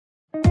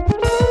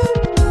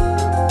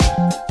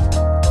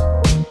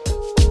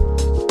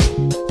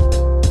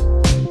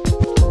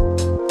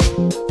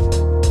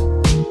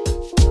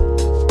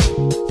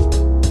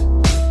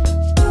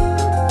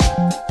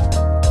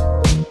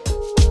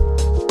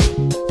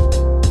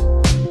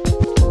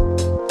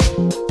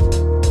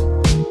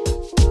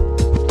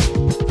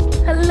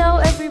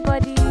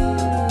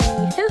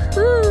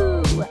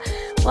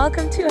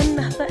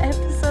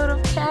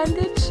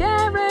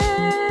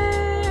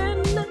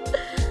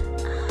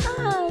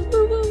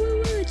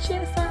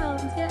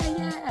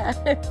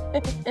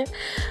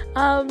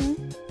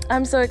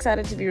I'm so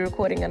excited to be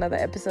recording another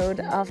episode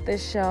of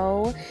this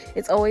show.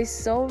 It's always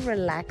so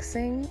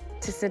relaxing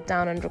to sit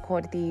down and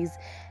record these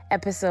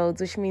episodes,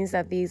 which means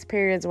that these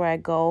periods where I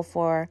go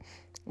for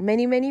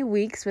many, many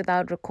weeks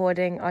without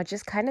recording are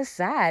just kind of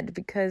sad,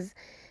 because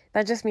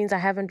that just means I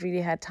haven't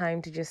really had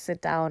time to just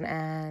sit down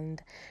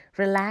and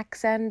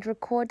relax and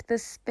record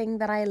this thing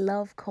that I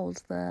love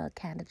called the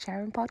Candid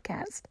Sharon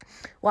podcast.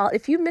 Well,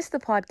 if you missed the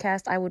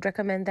podcast, I would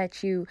recommend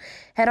that you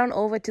head on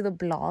over to the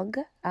blog.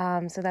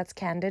 So that's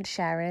Candid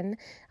Sharon,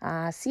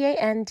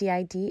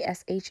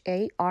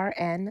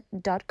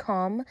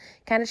 CANDIDSHARN.com,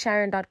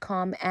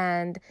 CandidSharon.com,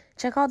 and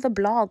check out the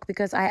blog,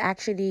 because I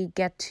actually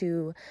get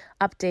to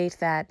update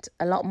that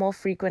a lot more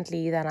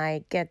frequently than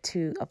I get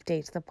to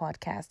update the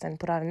podcast and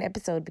put out an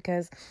episode,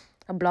 because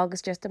a blog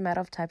is just a matter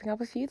of typing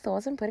up a few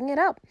thoughts and putting it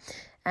up.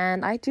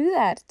 And I do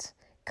that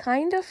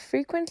kind of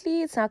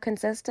frequently. It's not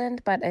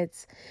consistent, but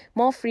it's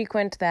more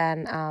frequent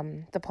than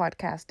the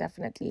podcast,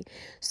 definitely.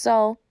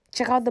 So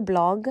check out the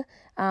blog.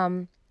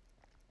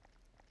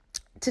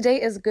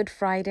 Today is Good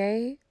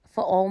Friday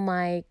for all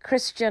my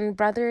Christian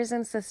brothers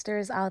and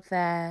sisters out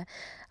there.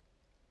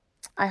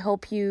 I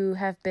hope you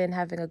have been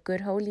having a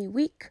good Holy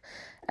Week,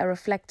 a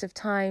reflective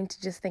time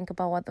to just think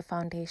about what the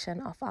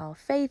foundation of our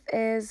faith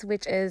is,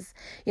 which is,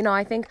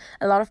 I think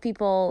a lot of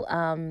people,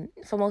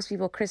 for most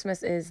people,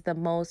 Christmas is the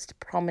most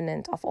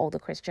prominent of all the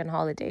Christian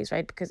holidays,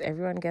 right? Because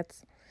everyone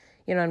gets,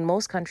 in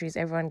most countries,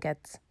 everyone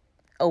gets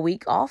a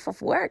week off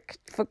of work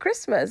for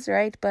Christmas,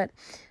 right? But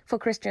for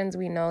Christians,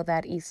 we know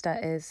that Easter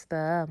is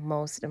the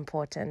most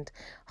important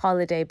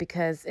holiday,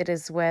 because it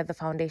is where the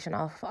foundation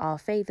of our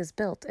faith is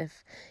built.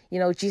 If,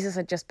 Jesus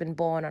had just been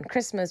born on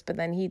Christmas, but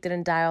then he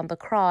didn't die on the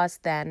cross,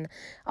 then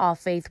our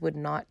faith would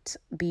not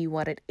be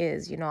what it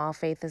is. Our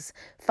faith is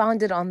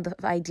founded on the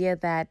idea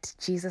that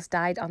Jesus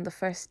died on the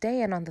first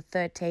day, and on the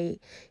third day,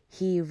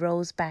 he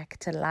rose back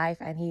to life,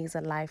 and he is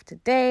alive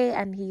today,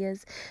 and he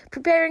is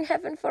preparing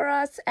heaven for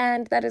us.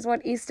 And that is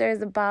what Easter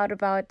is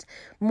about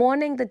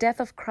mourning the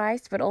death of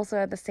Christ, but also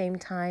at the same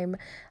time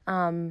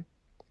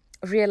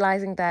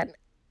realizing that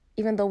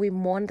even though we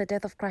mourn the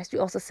death of Christ, we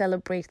also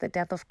celebrate the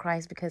death of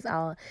Christ, because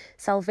our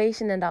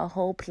salvation and our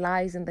hope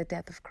lies in the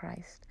death of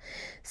Christ.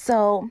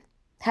 So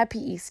happy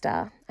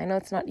Easter. I know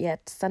it's not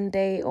yet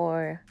Sunday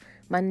or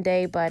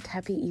Monday, but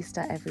happy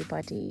Easter,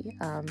 everybody.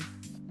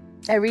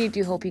 I really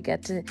do hope you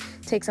get to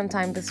take some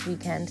time this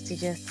weekend to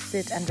just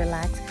sit and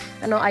relax.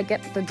 I know I get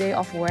the day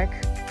off work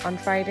on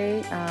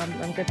Friday,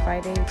 on Good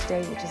Friday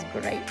today, which is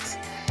great.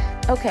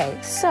 Okay,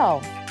 so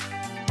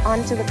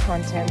on to the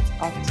content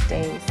of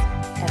today's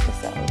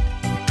episode.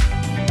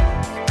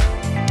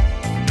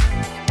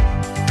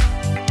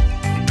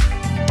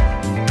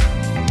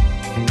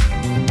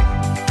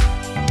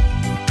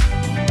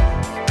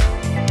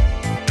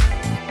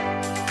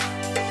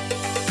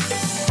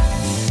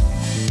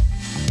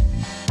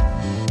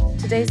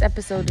 Today's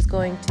episode is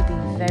going to be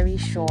very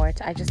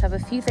short. I just have a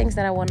few things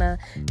that I want to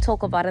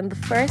talk about. And the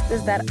first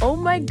is that, oh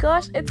my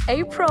gosh, it's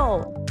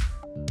April.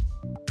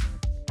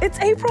 It's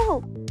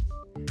April.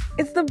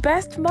 It's the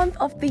best month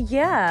of the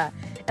year.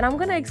 And I'm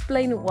going to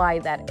explain why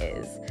that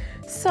is.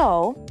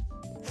 So,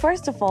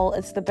 first of all,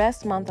 it's the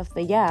best month of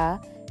the year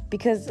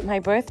because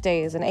my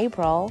birthday is in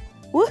April.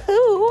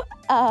 Woohoo!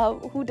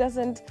 Who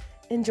doesn't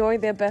enjoy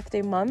their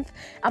birthday month?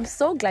 I'm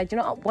so glad.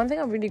 One thing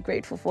I'm really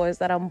grateful for is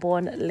that I'm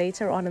born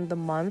later on in the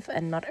month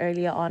and not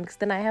earlier on, because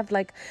then I have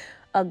like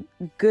a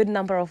good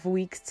number of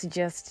weeks to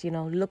just,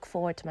 look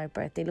forward to my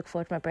birthday. But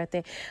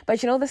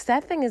the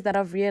sad thing is that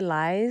I've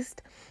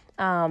realized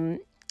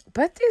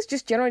birthdays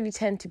just generally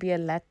tend to be a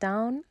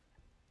letdown.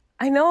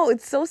 I know,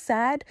 it's so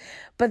sad,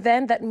 but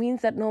then that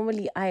means that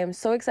normally I am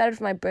so excited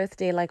for my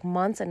birthday like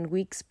months and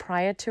weeks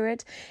prior to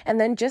it, and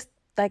then just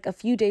like a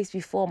few days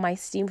before, my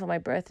steam for my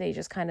birthday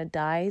just kind of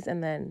dies,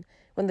 and then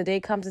when the day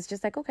comes, it's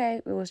just like, okay,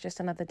 it was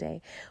just another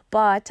day.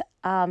 But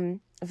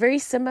very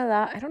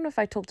similar, I don't know if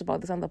I talked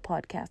about this on the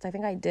podcast, I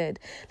think I did,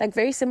 like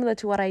very similar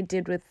to what I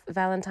did with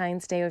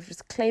Valentine's Day, of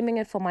just claiming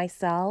it for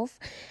myself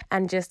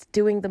and just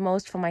doing the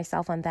most for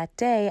myself on that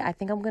day. I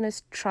think I'm going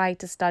to try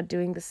to start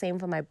doing the same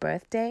for my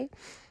birthday,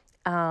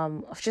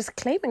 of just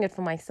claiming it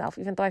for myself,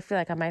 even though I feel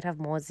like I might have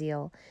more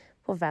zeal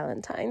for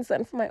Valentine's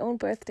than for my own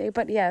birthday.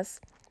 But yes,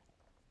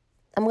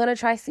 I'm going to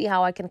try see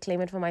how I can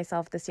claim it for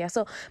myself this year.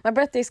 So my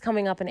birthday is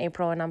coming up in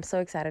April, and I'm so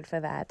excited for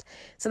that.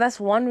 So that's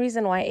one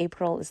reason why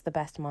April is the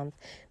best month.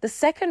 The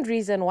second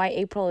reason why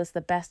April is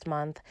the best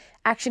month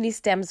actually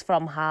stems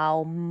from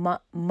how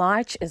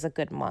March is a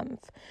good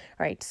month,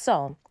 right?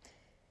 So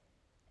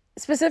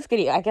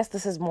specifically, I guess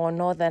this is more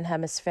Northern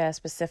Hemisphere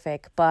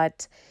specific,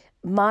 but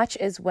March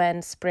is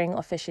when spring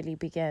officially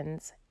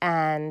begins,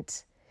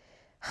 and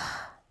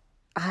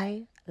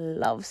I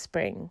love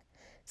spring.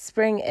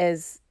 Spring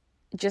is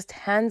just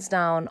hands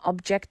down,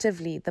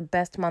 objectively, the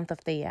best month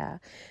of the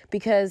year,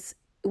 because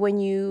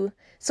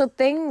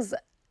things,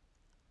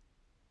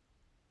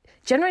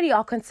 generally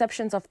our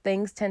conceptions of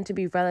things tend to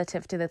be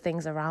relative to the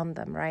things around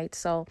them, right?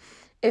 So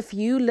if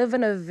you live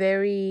in a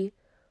very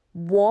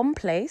warm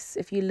place,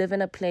 if you live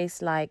in a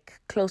place like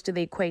close to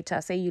the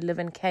equator, say you live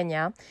in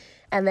Kenya,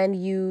 and then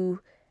you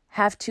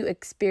have to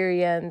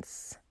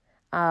experience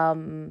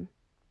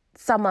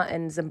summer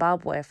in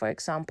Zimbabwe, for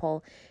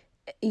example,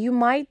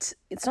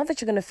 it's not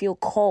that you're going to feel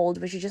cold,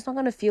 but you're just not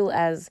going to feel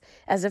as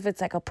if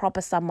it's like a proper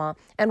summer.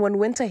 And when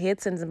winter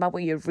hits in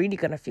Zimbabwe, you're really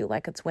going to feel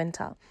like it's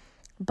winter.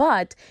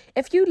 But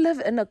if you live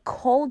in a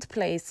cold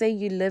place, say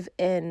you live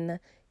in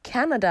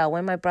Canada,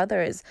 where my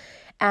brother is,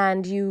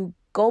 and you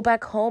go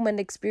back home and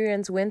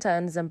experience winter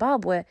in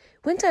Zimbabwe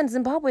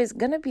is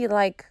going to be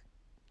like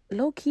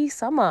low-key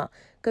summer,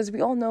 because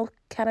we all know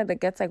Canada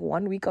gets like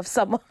 1 week of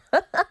summer.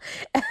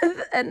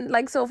 and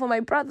like, so for my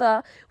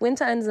brother,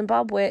 winter in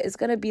Zimbabwe is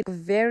going to be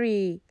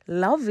very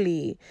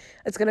lovely.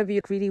 It's going to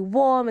be really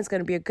warm. It's going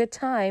to be a good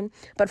time.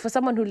 But for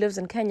someone who lives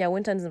in Kenya,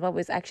 winter in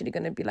Zimbabwe is actually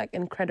going to be like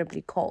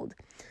incredibly cold.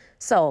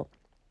 So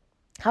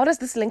how does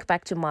this link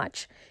back to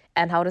March?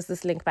 And how does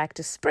this link back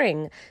to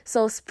spring?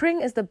 So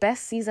spring is the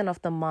best season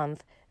of the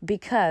month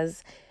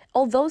because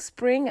although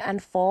spring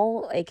and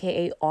fall,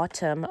 aka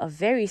autumn, are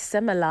very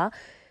similar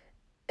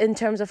in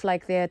terms of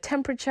like their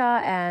temperature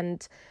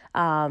and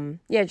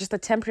just the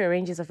temperature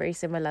ranges are very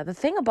similar. The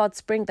thing about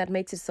spring that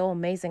makes it so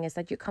amazing is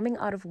that you're coming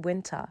out of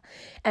winter,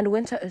 and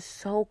winter is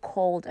so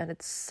cold and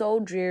it's so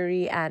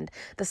dreary, and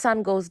the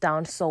sun goes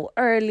down so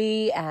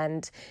early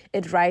and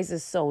it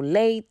rises so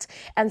late.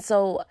 And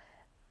so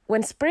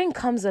when spring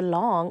comes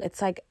along,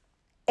 it's like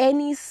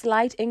any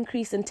slight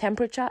increase in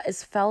temperature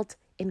is felt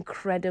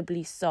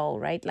incredibly so,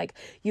 right? Like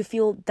you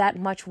feel that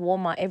much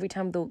warmer every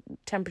time the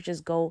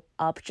temperatures go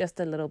up just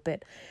a little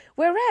bit.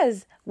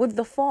 Whereas with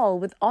the fall,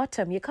 with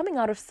autumn, you're coming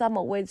out of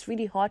summer where it's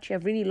really hot, you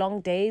have really long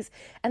days,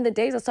 and the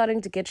days are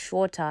starting to get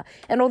shorter.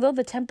 And although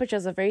the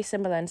temperatures are very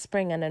similar in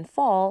spring and in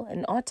fall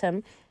and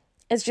autumn,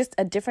 it's just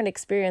a different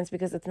experience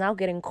because it's now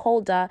getting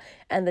colder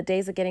and the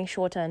days are getting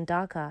shorter and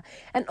darker.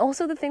 And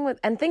also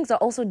things are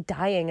also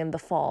dying in the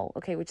fall,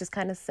 okay, which is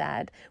kind of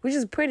sad, which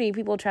is pretty.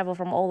 People travel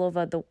from all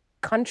over the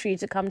country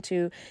to come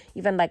to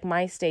even like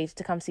my state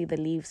to come see the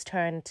leaves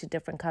turn to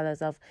different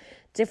colors of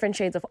different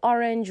shades of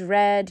orange,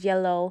 red,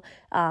 yellow,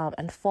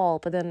 and fall.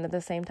 But then at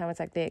the same time, it's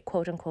like they're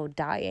quote unquote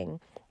dying.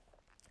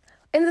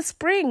 In the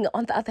spring,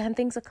 on the other hand,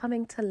 things are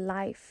coming to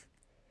life.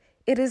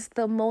 It is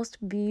the most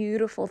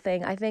beautiful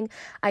thing. I think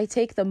I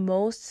take the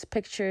most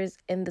pictures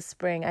in the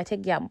spring.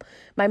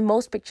 My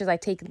most pictures I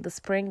take in the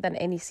spring than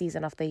any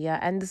season of the year.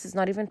 And this is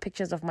not even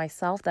pictures of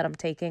myself that I'm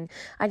taking.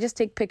 I just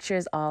take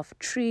pictures of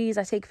trees.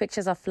 I take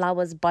pictures of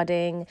flowers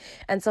budding.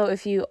 And so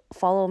if you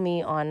follow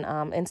me on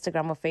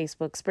Instagram or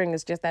Facebook, spring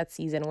is just that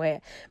season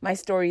where my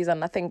stories are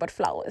nothing but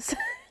flowers.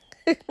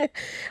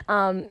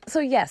 So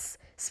yes,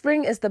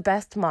 spring is the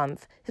best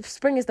month.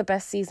 Spring is the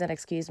best season,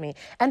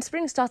 And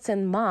spring starts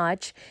in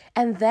March.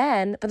 But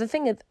the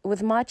thing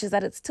with March is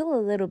that it's still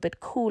a little bit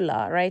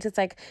cooler, right? It's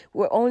like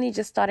we're only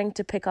just starting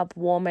to pick up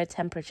warmer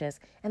temperatures.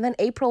 And then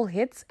April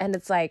hits and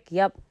it's like,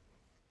 yep,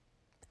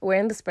 we're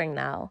in the spring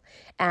now.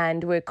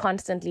 And we're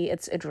constantly,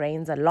 it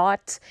rains a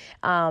lot.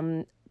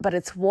 But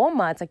it's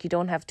warmer. It's like you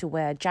don't have to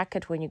wear a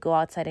jacket when you go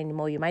outside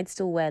anymore. You might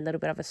still wear a little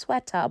bit of a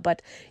sweater,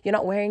 but you're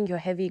not wearing your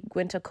heavy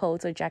winter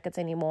coats or jackets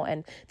anymore.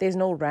 And there's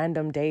no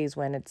random days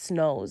when it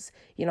snows.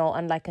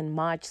 Unlike in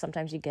March,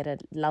 sometimes you get a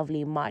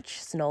lovely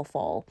March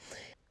snowfall.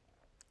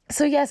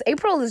 So yes,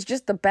 April is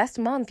just the best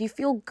month. You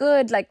feel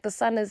good, like the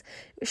sun is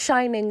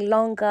shining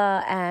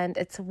longer and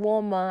it's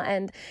warmer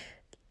and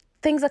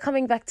things are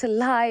coming back to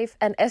life,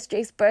 and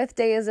SJ's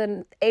birthday is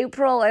in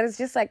April, and it's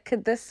just like,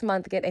 could this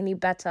month get any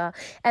better?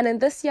 And in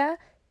this year,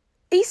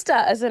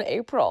 Easter is in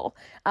April.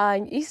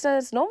 Easter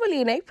is normally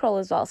in April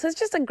as well. So it's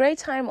just a great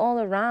time all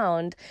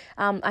around.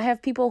 I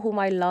have people whom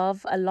I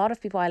love, a lot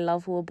of people I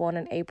love who were born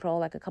in April,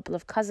 like a couple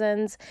of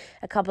cousins,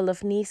 a couple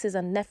of nieces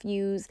and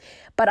nephews.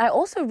 But I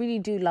also really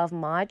do love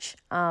March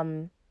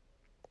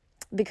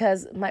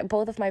because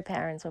both of my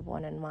parents were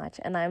born in March,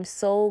 and I'm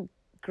so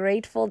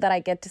grateful that I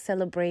get to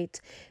celebrate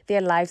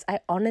their lives. I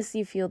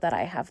honestly feel that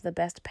I have the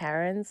best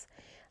parents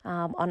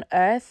on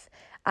earth.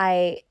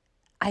 I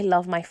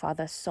love my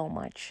father so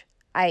much.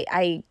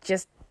 I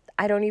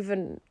don't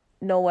even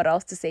know what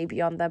else to say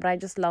beyond that, but I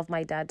just love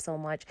my dad so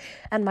much.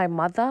 And my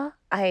mother,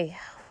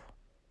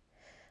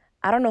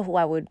 I don't know who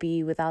I would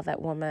be without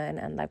that woman,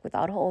 and like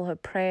without all her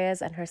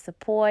prayers and her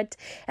support.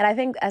 And I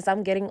think as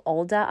I'm getting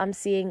older, I'm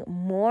seeing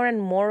more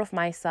and more of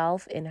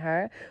myself in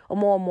her, or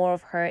more and more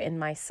of her in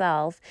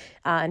myself.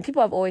 And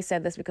people have always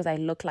said this because I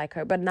look like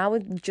her, but now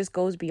it just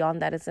goes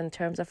beyond that. It's in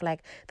terms of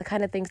like the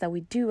kind of things that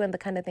we do and the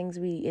kind of things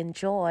we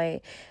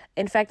enjoy.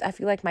 In fact, I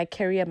feel like my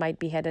career might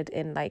be headed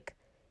in like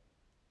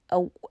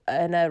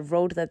in a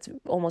road that's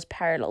almost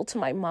parallel to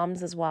my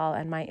mom's as well,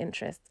 and my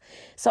interests.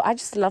 So I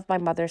just love my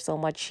mother so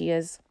much. She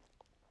is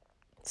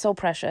so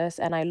precious,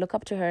 and I look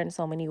up to her in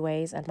so many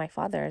ways, and my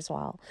father as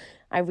well.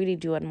 I really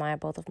do admire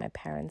both of my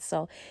parents.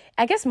 So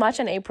I guess March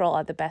and April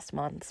are the best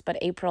months, but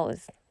April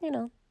is,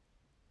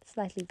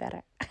 slightly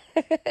better.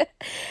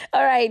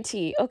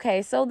 Alrighty.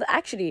 Okay, so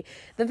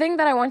the thing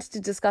that I wanted to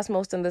discuss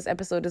most in this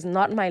episode is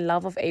not my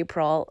love of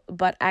April,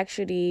 but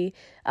actually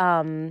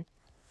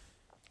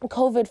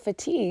COVID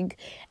fatigue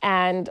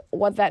and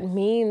what that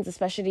means,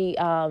 especially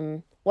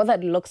what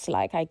that looks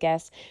like, I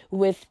guess,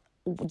 with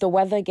the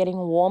weather getting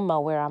warmer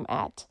where I'm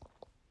at.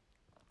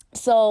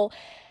 So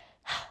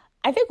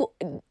I think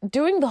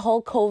doing the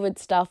whole COVID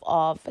stuff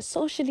of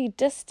socially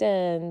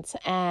distance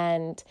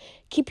and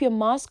keep your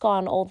mask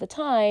on all the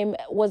time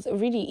was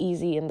really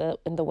easy in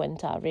the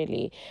winter,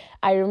 really.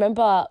 I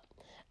remember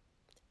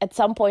at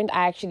some point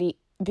I actually,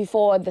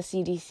 before the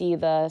CDC,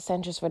 the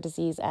Centers for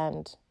Disease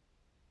and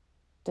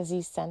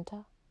Disease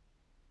Center,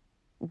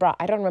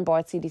 I don't remember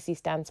what CDC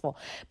stands for,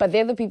 but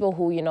they're the people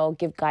who,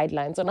 give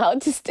guidelines on how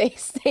to stay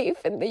safe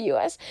in the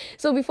US.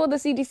 So before the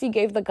CDC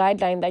gave the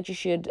guideline that you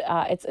should,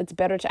 it's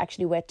better to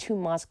actually wear 2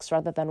 masks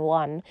rather than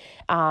 1.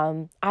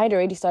 I had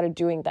already started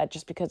doing that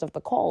just because of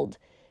the cold,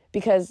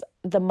 because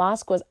the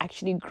mask was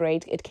actually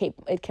great. It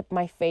kept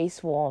my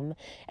face warm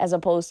as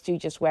opposed to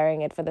just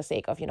wearing it for the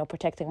sake of,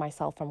 protecting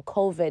myself from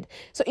COVID.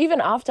 So even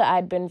after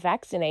I'd been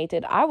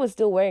vaccinated, I was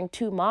still wearing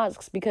 2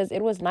 masks because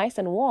it was nice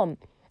and warm,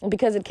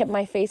 because it kept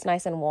my face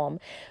nice and warm.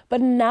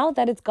 But now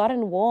that it's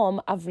gotten warm,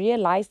 I've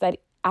realized that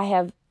I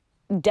have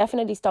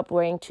definitely stopped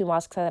wearing 2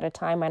 masks at a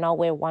time. I now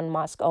wear 1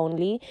 mask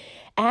only.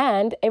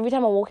 And every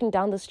time I'm walking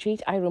down the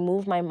street, I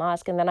remove my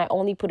mask and then I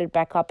only put it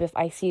back up if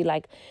I see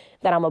like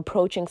that I'm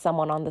approaching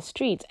someone on the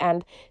street.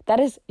 And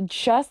that is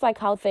just like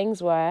how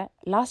things were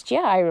last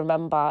year. I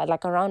remember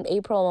like around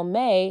April or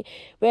May,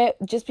 where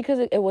just because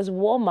it was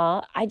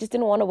warmer, I just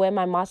didn't want to wear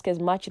my mask as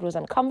much. It was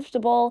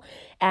uncomfortable.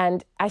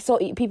 And I saw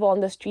people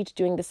on the street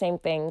doing the same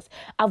things.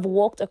 I've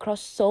walked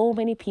across so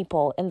many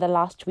people in the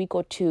last week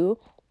or two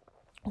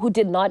who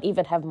did not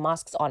even have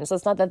masks on. So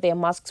it's not that their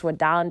masks were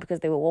down because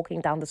they were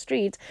walking down the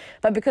street,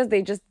 but because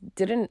they just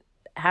didn't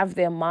have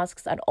their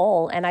masks at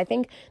all. And I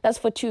think that's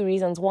for 2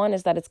 reasons. One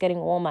is that it's getting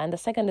warmer, and the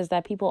second is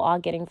that people are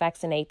getting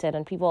vaccinated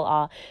and people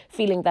are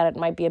feeling that it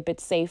might be a bit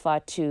safer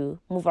to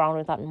move around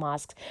without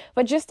masks.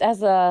 But just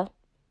as a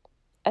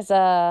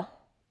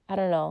I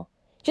don't know,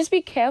 just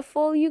be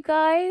careful, you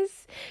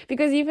guys,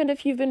 because even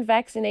if you've been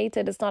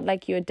vaccinated, it's not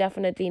like you're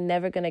definitely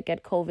never going to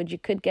get COVID. You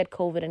could get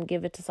COVID and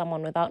give it to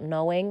someone without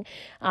knowing.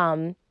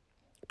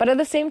 But at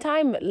the same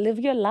time, live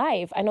your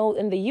life. I know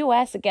in the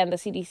US, again, the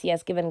CDC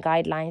has given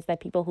guidelines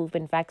that people who've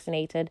been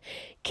vaccinated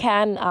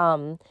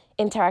can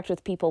interact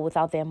with people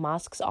without their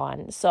masks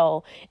on.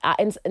 So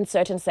in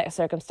certain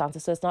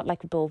circumstances, so it's not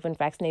like people who've been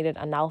vaccinated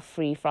are now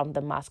free from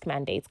the mask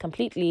mandates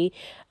completely.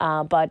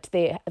 But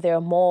there are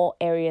more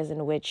areas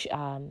in which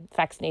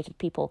vaccinated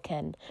people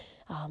can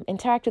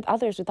interact with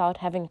others without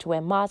having to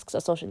wear masks or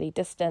socially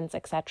distance,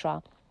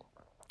 etc.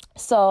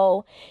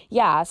 So,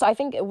 yeah, so I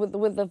think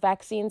with the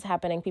vaccines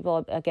happening,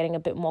 people are getting a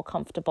bit more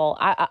comfortable.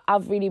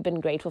 I've really been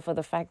grateful for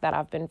the fact that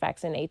I've been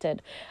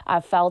vaccinated.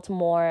 I've felt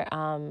more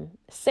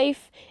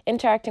safe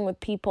interacting with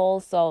people.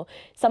 So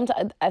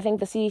sometimes I think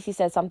the CDC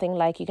says something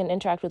like you can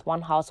interact with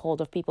 1 household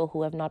of people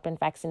who have not been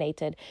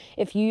vaccinated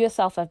if you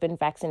yourself have been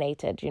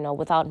vaccinated,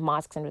 without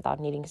masks and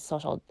without needing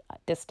social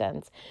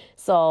distance.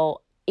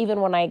 So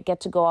even when I get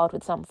to go out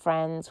with some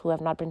friends who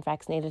have not been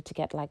vaccinated to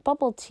get like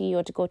bubble tea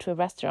or to go to a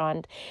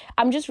restaurant,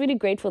 I'm just really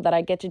grateful that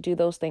I get to do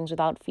those things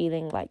without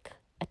feeling like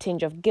a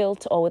tinge of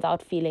guilt or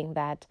without feeling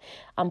that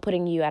I'm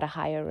putting you at a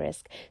higher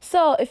risk.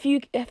 So if you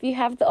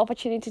have the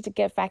opportunity to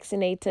get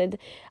vaccinated,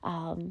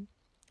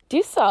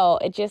 do so.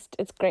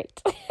 It's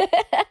great.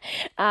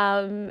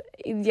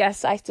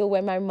 Yes, I still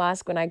wear my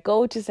mask when I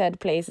go to said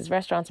places,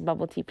 restaurants and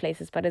bubble tea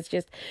places, but it's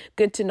just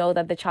good to know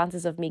that the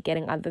chances of me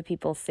getting other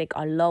people sick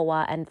are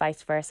lower and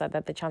vice versa,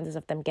 that the chances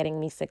of them getting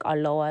me sick are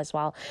lower as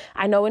well.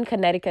 I know in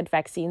Connecticut,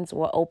 vaccines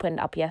were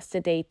opened up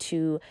yesterday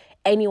to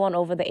anyone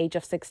over the age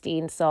of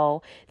 16.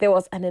 So there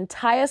was an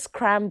entire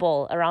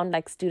scramble around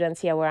like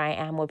students here where I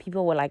am, where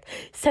people were like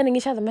sending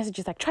each other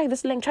messages like, try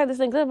this link, blah,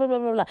 blah, blah,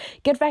 blah, blah,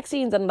 get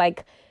vaccines. And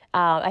like,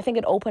 I think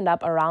it opened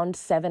up around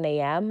 7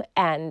 a.m.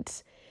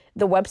 and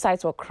the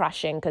websites were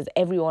crashing because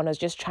everyone was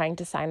just trying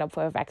to sign up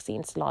for a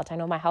vaccine slot. I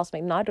know my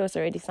housemate Nadia's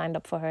already signed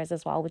up for hers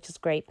as well, which is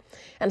great.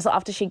 And so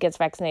after she gets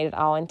vaccinated,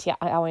 our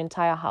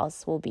entire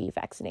house will be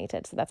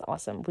vaccinated. So that's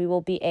awesome. We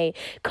will be a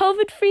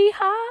COVID-free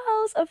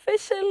house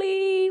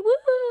officially.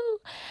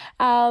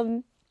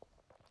 Woo!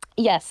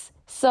 Yes.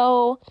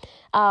 So,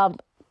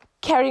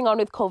 carrying on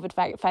with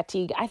COVID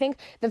fatigue, I think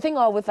the thing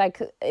with like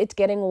it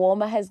getting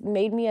warmer has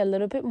made me a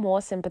little bit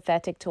more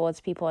sympathetic towards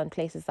people in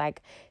places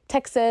like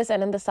Texas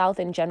and in the South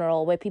in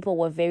general, where people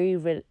were very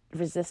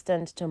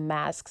resistant to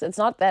masks. It's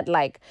not that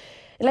like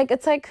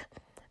it's like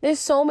there's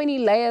so many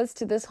layers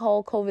to this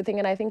whole COVID thing.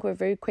 And I think we're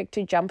very quick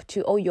to jump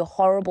to, oh, you're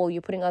horrible,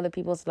 you're putting other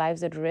people's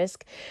lives at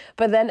risk.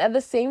 But then at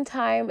the same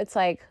time, it's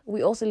like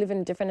we also live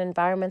in different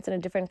environments and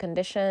in different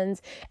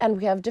conditions, and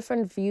we have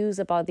different views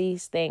about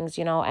these things,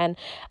 and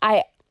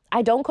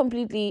I don't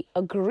completely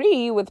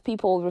agree with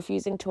people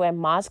refusing to wear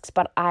masks,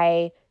 but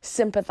I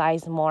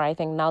sympathize more, I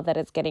think, now that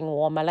it's getting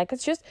warmer. Like,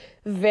 it's just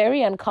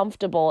very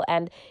uncomfortable.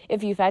 And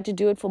if you've had to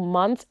do it for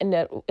months in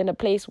a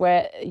place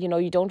where,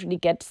 you don't really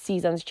get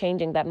seasons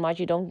changing that much,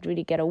 you don't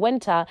really get a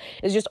winter,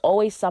 it's just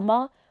always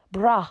summer,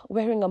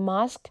 wearing a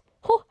mask,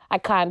 I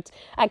can't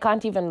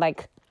even,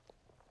 like,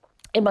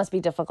 it must be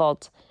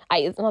difficult.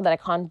 It's not that I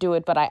can't do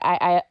it, but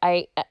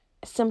I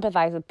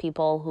sympathize with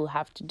people who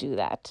have to do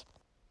that.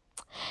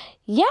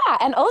 Yeah,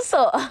 and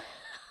also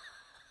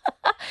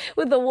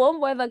with the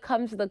warm weather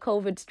comes the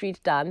COVID street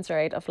dance,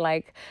 right? Of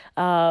like,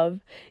 are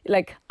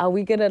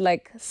we gonna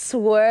like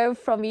swerve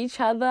from each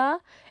other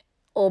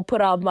or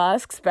put our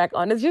masks back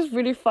on? It's just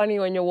really funny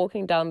when you're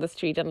walking down the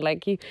street and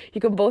like you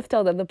can both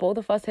tell that the both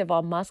of us have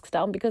our masks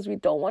down because we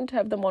don't want to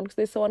have them on because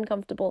they're so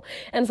uncomfortable.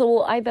 And so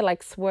we'll either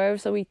like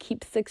swerve so we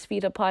keep 6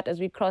 feet apart as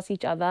we cross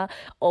each other,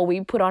 or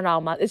we put on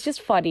our mask. It's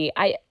just funny.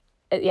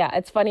 Yeah,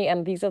 it's funny.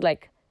 And these are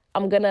like,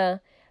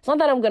 it's not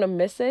that I'm gonna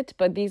miss it,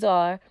 but these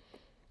are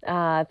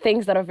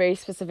things that are very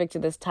specific to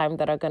this time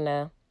that you're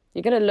gonna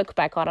look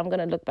back on. I'm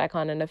gonna look back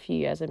on in a few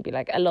years and be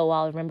like,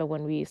 LOL, remember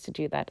when we used to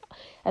do that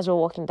as we're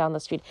walking down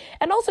the street.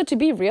 And also, to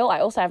be real, I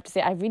also have to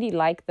say I really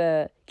like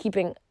the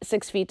keeping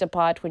 6 feet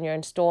apart when you're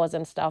in stores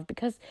and stuff,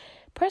 because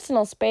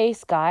personal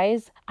space,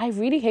 guys. I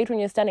really hate when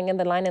you're standing in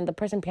the line and the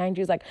person behind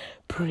you is like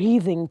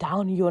breathing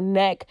down your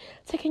neck.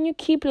 So can you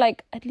keep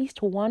like at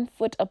least 1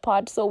 foot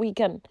apart so we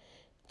can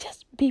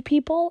just be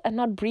people and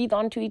not breathe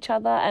onto each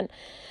other? And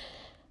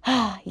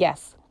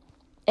yes.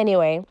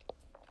 Anyway,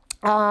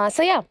 so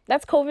yeah,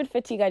 that's COVID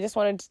fatigue. I just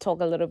wanted to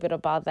talk a little bit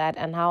about that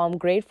and how I'm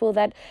grateful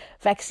that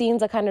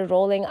vaccines are kind of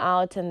rolling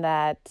out, and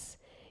that,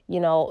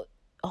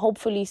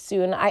 hopefully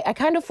soon, I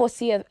kind of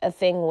foresee a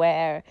thing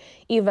where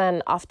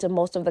even after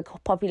most of the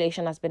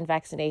population has been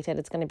vaccinated,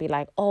 it's going to be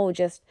like,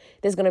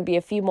 there's going to be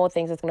a few more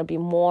things. There's going to be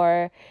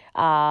more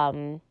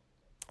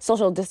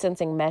social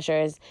distancing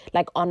measures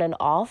like on and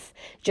off,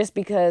 just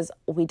because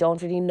we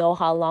don't really know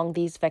how long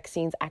these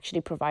vaccines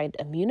actually provide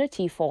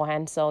immunity for.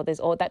 And so there's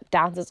all that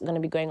dance is going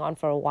to be going on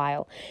for a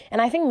while.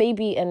 And I think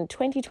maybe in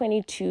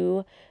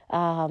 2022,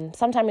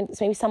 sometime in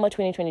maybe summer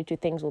 2022,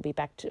 things will be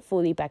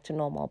fully back to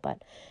normal.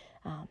 But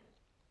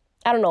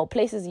I don't know,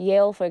 places,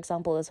 Yale, for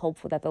example, is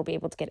hopeful that they'll be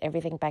able to get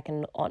everything back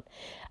in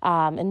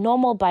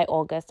normal by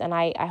August. And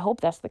I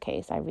hope that's the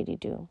case. I really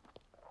do.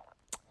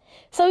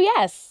 So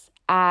yes,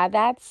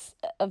 that's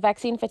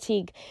vaccine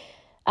fatigue.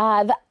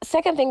 The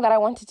second thing that I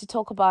wanted to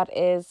talk about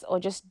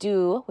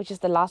which is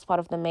the last part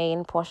of the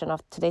main portion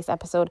of today's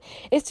episode,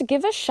 is to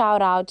give a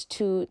shout out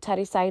to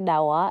Tarisai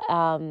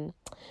Dawa.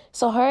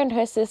 So her and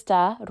her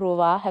sister,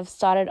 Ruva, have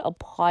started a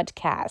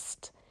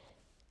podcast,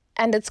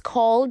 and it's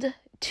called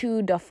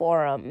To The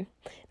Forum.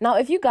 Now,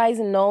 if you guys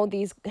know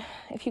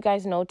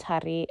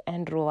Tari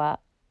and Ruva,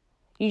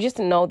 you just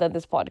know that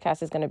this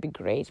podcast is going to be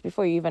great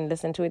before you even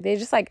listen to it. They're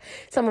just like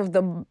some of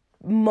the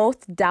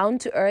most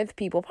down-to-earth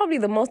people, probably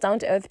the most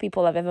down-to-earth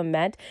people I've ever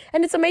met.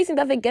 And it's amazing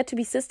that they get to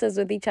be sisters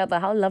with each other.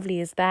 How lovely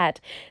is that?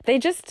 They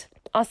just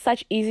are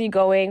such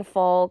easygoing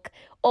folk,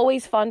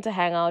 always fun to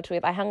hang out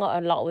with. I hung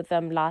out a lot with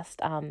them the last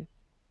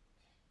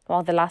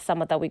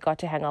summer that we got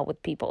to hang out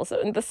with people. So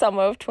in the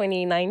summer of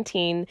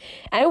 2019,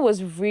 and it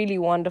was really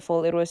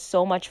wonderful. It was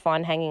so much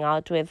fun hanging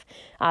out with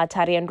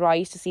Tari and Roy. I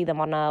used to see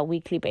them on a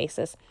weekly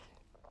basis.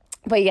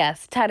 But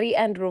yes, Tari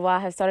and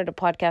Ruva have started a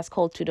podcast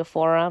called To The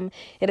Forum.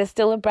 It is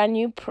still a brand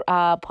new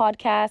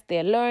podcast.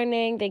 They're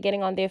learning, they're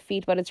getting on their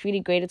feet, but it's really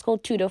great. It's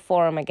called To The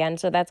Forum again.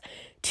 So that's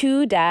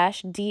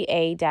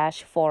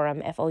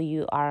 2-DA-Forum,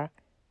 F-O-U-R.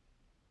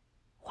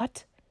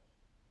 What?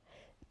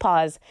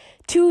 Pause.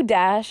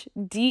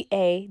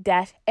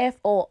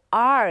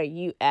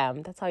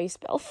 2-DA-FORUM. That's how you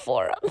spell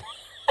forum.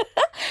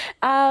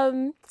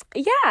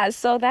 Yeah,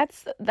 so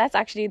that's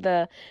actually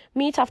the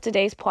meat of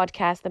today's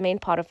podcast, the main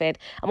part of it.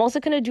 I'm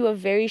also going to do a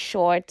very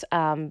short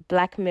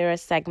Black Mirror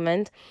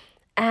segment,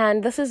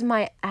 and this is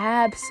my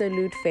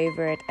absolute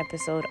favorite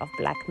episode of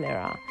Black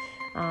Mirror.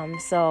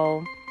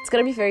 So it's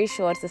going to be very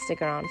short, so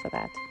stick around for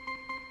that.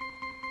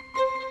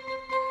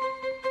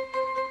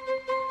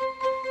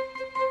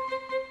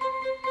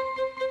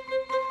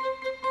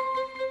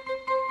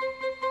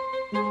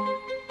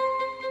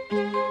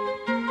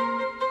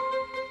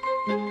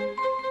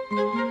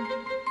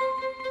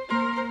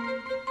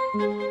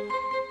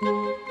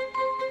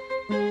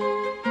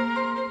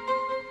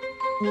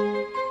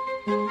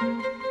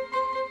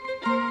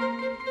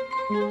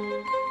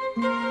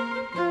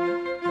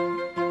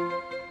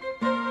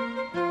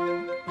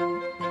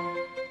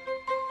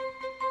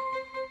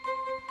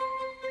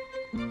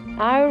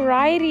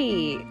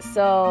 Alrighty,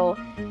 so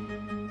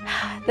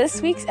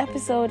this week's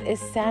episode is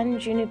San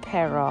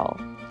Junipero.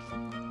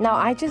 Now,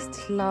 I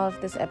just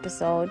love this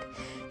episode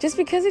just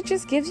because it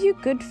just gives you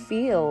good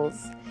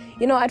feels.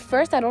 At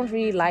first I don't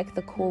really like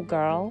the cool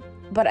girl,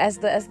 but as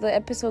the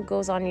episode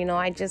goes on,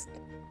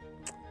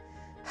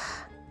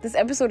 this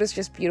episode is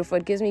just beautiful.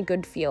 It gives me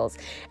good feels.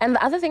 And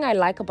the other thing I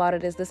like about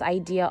it is this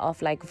idea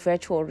of like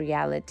virtual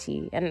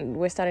reality. And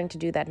we're starting to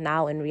do that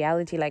now in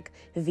reality, like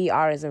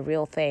VR is a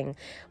real thing.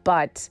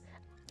 But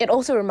it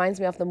also reminds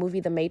me of the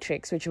movie The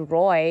Matrix, which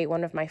Roy,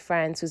 one of my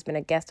friends who's been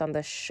a guest on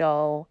the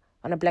show,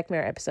 on a Black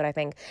Mirror episode, I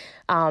think,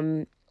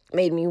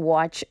 made me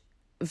watch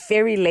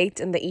very late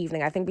in the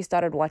evening. I think we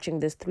started watching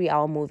this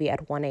 3-hour movie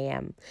at 1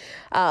 a.m.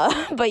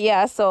 But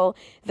yeah, so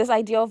this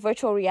idea of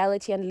virtual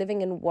reality and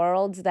living in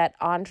worlds that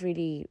aren't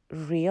really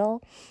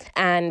real.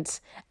 And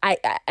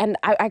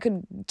I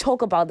could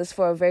talk about this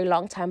for a very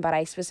long time, but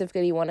I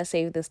specifically want to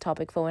save this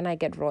topic for when I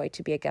get Roy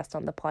to be a guest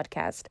on the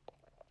podcast.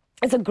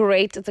 It's a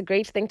great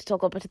thing to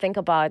talk about, to think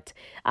about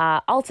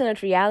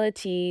alternate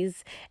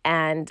realities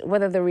and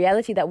whether the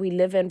reality that we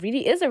live in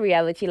really is a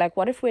reality. Like,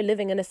 what if we're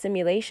living in a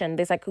simulation?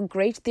 There's like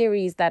great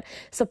theories that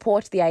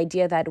support the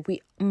idea that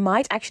we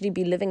might actually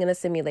be living in a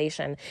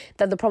simulation,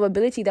 that the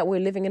probability that we're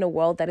living in a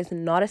world that is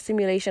not a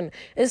simulation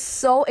is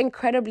so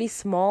incredibly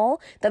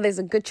small that there's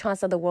a good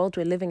chance that the world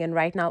we're living in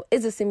right now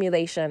is a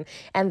simulation,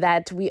 and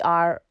that we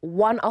are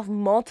one of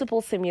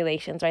multiple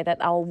simulations, right? That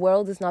our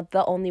world is not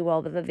the only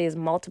world, but that there's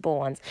multiple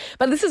ones.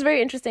 But this is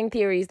very interesting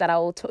theories that I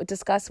will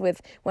discuss with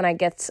when I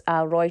get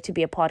Roy to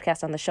be a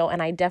podcast on the show,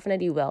 and I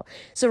definitely will.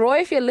 So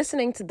Roy, if you're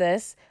listening to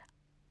this,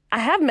 I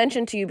have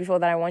mentioned to you before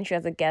that I want you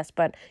as a guest,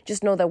 but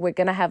just know that we're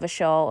going to have a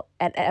show,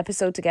 an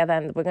episode together,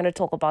 and we're going to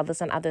talk about this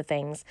and other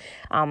things.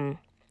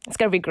 It's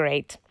going to be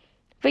great.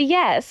 But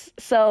yes,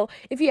 so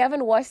if you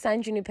haven't watched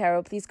San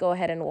Junipero, please go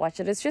ahead and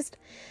watch it. It's just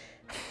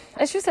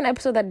an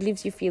episode that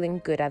leaves you feeling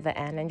good at the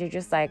end, and you're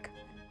just like,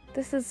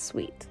 this is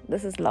sweet.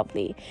 This is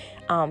lovely.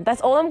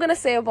 That's all I'm going to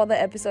say about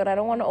the episode. I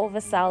don't want to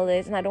oversell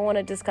it, and I don't want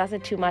to discuss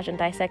it too much and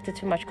dissect it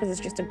too much, because it's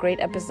just a great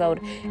episode,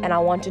 and I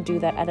want to do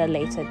that at a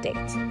later date.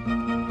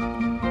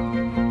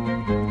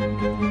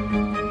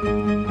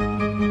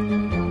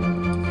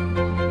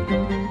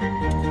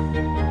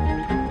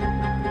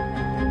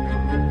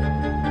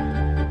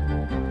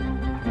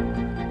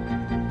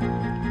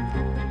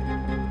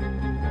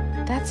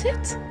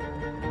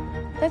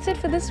 That's it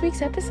for this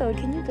week's episode.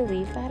 Can you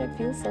believe that? It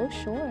feels so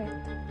short.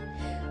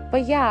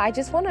 But yeah, I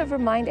just want to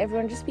remind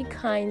everyone, just be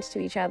kind to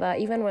each other.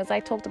 Even as I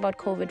talked about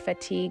COVID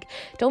fatigue,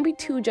 don't be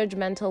too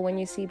judgmental when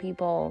you see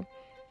people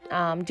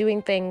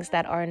doing things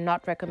that are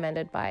not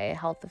recommended by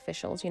health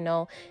officials. You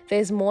know,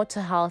 there's more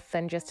to health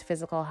than just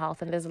physical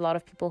health. And there's a lot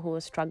of people who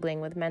are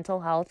struggling with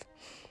mental health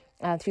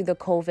through the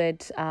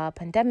COVID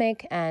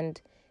pandemic. And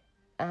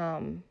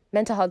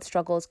mental health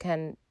struggles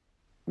can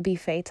be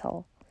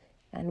fatal.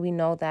 And we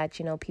know that,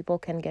 you know, people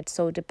can get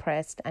so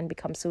depressed and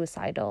become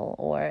suicidal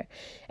or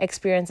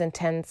experience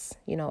intense,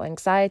 you know,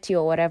 anxiety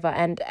or whatever.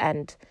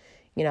 And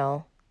you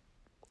know,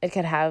 it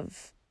can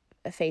have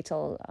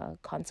fatal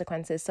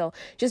consequences. So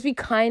just be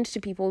kind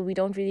to people. We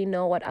don't really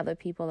know what other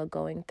people are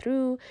going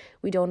through.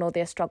 We don't know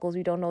their struggles.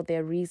 We don't know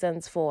their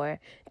reasons for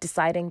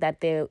deciding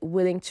that they're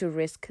willing to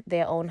risk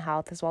their own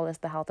health as well as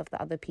the health of the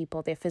other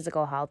people, their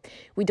physical health.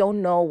 We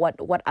don't know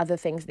what other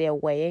things they're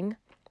weighing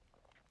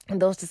in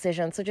those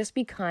decisions. So just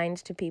be kind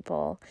to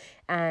people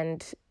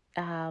and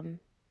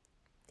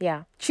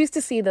choose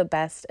to see the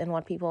best in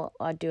what people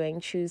are doing.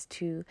 Choose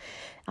to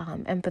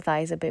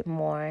empathize a bit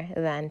more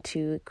than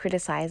to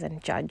criticize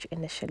and judge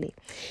initially.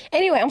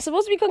 Anyway, I'm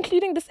supposed to be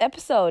concluding this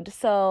episode,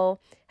 so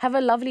have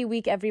a lovely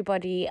week,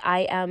 everybody.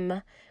 I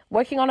am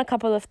working on a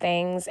couple of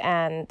things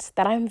and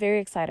that I'm very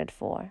excited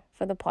for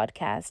the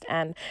podcast.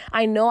 And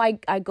I know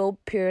I go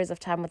periods of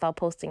time without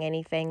posting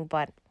anything,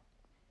 but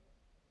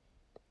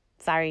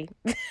sorry.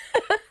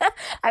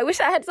 I wish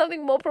I had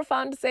something more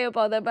profound to say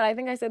about that, but I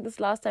think I said this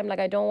last time, like,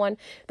 I don't want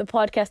the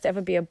podcast to ever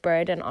be a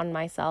burden on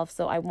myself,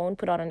 so I won't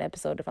put out an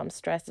episode if I'm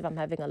stressed, if I'm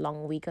having a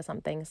long week or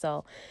something.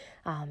 So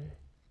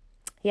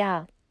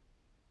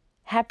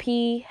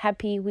happy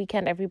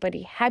weekend,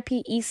 everybody.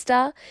 Happy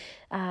Easter.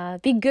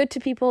 Be good to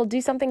people.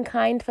 Do something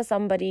kind for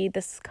somebody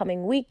this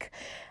coming week.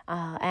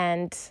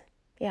 Do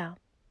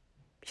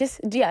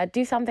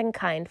something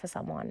kind for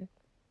someone.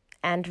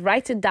 And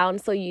write it down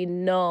so you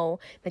know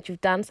that you've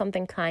done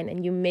something kind,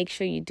 and you make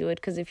sure you do it,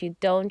 because if you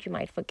don't, you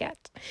might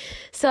forget.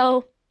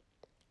 So,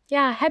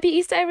 yeah, happy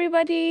Easter,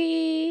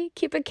 everybody.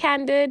 Keep it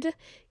candid.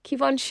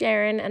 Keep on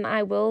sharing, and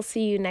I will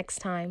see you next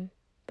time.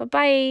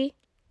 Bye-bye.